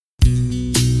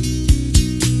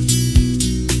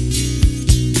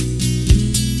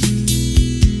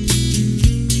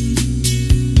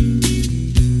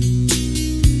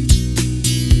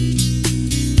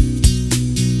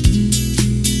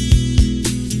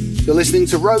You're listening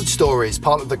to Road Stories,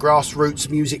 part of the Grassroots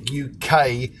Music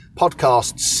UK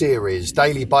podcast series.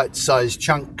 Daily bite-sized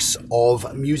chunks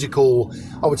of musical,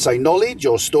 I would say, knowledge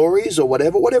or stories or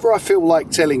whatever I feel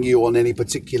like telling you on any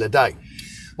particular day.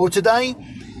 Well, today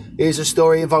is a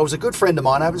story involves a good friend of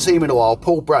mine. I haven't seen him in a while,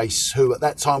 Paul Brace, who at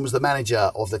that time was the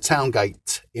manager of the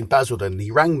Towngate in Basildon.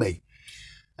 He rang me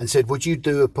and said, would you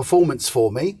do a performance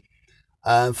for me?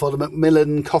 For the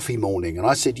Macmillan Coffee Morning. And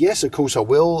I said, yes, of course I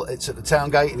will. It's at the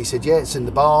Towngate. And he said, yeah, it's in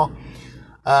the bar.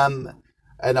 And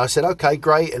I said, okay,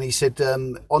 great. And he said,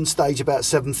 on stage about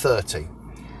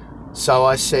 7:30. So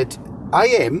I said,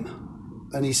 AM?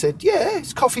 And he said, yeah,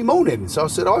 it's coffee morning. So I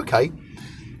said, okay.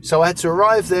 So I had to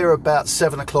arrive there about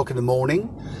 7 o'clock in the morning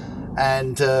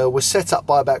and was set up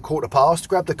by about 7:15,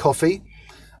 grabbed the coffee.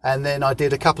 And then I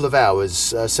did a couple of hours,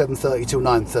 7:30 till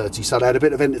 9:30. So they had a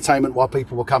bit of entertainment while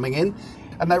people were coming in.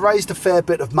 And they raised a fair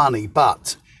bit of money.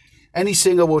 But any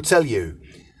singer will tell you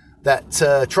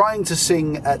that trying to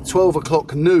sing at 12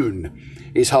 o'clock noon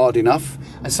is hard enough.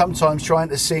 And sometimes trying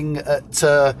to sing at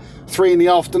 3 in the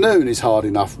afternoon is hard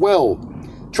enough. Well,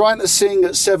 trying to sing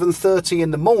at 7:30 in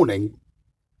the morning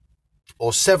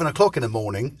or 7 o'clock in the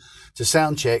morning to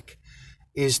sound check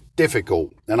is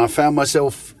difficult. And I found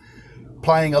myself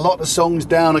playing a lot of songs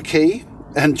down a key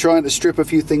and trying to strip a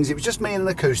few things. It was just me and an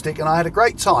acoustic, and I had a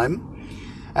great time,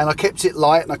 and I kept it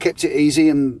light and I kept it easy,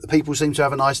 and people seemed to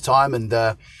have a nice time, and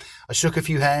I shook a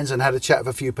few hands and had a chat with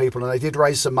a few people, and they did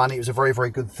raise some money. It was a very, very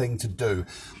good thing to do.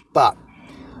 But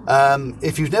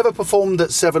if you've never performed at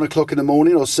 7 o'clock in the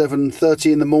morning or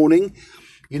 7:30 in the morning,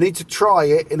 you need to try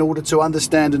it in order to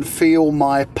understand and feel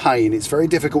my pain. It's very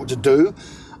difficult to do.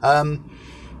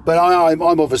 But I'm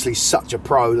obviously such a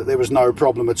pro that there was no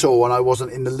problem at all, and I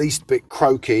wasn't in the least bit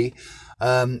croaky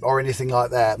or anything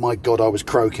like that. My God, I was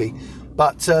croaky.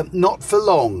 But not for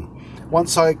long.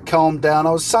 Once I calmed down, I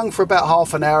was sung for about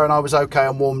half an hour and I was okay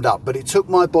and warmed up. But it took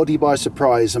my body by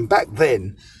surprise. And back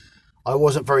then, I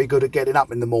wasn't very good at getting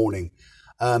up in the morning.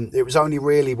 It was only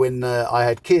really when I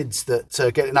had kids that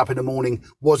getting up in the morning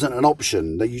wasn't an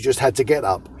option, that you just had to get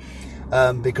up.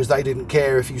 Because they didn't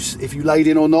care if you laid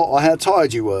in or not, or how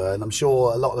tired you were. And I'm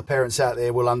sure a lot of the parents out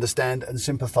there will understand and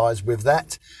sympathise with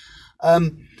that.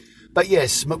 But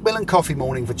yes, Macmillan Coffee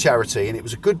Morning for charity. And it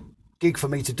was a good gig for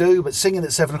me to do. But singing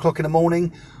at 7 o'clock in the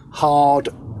morning, hard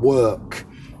work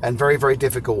and very, very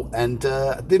difficult. And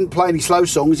I didn't play any slow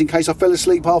songs in case I fell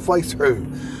asleep halfway through.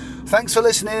 Thanks for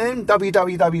listening in.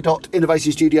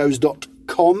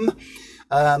 www.innovationstudios.com.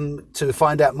 To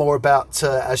find out more about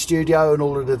our studio and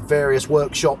all of the various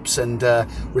workshops and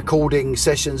recording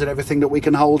sessions and everything that we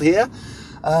can hold here.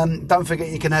 Don't forget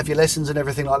you can have your lessons and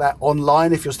everything like that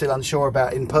online if you're still unsure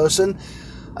about in person.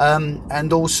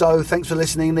 And also, thanks for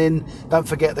listening in. Don't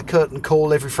forget the curtain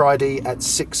call every Friday at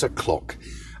 6 o'clock.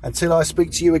 Until I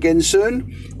speak to you again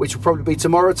soon, which will probably be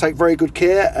tomorrow, take very good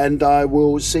care, and I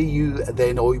will see you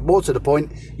then, or more to the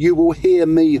point, you will hear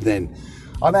me then.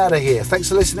 I'm out of here. Thanks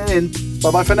for listening in.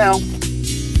 Bye-bye for now.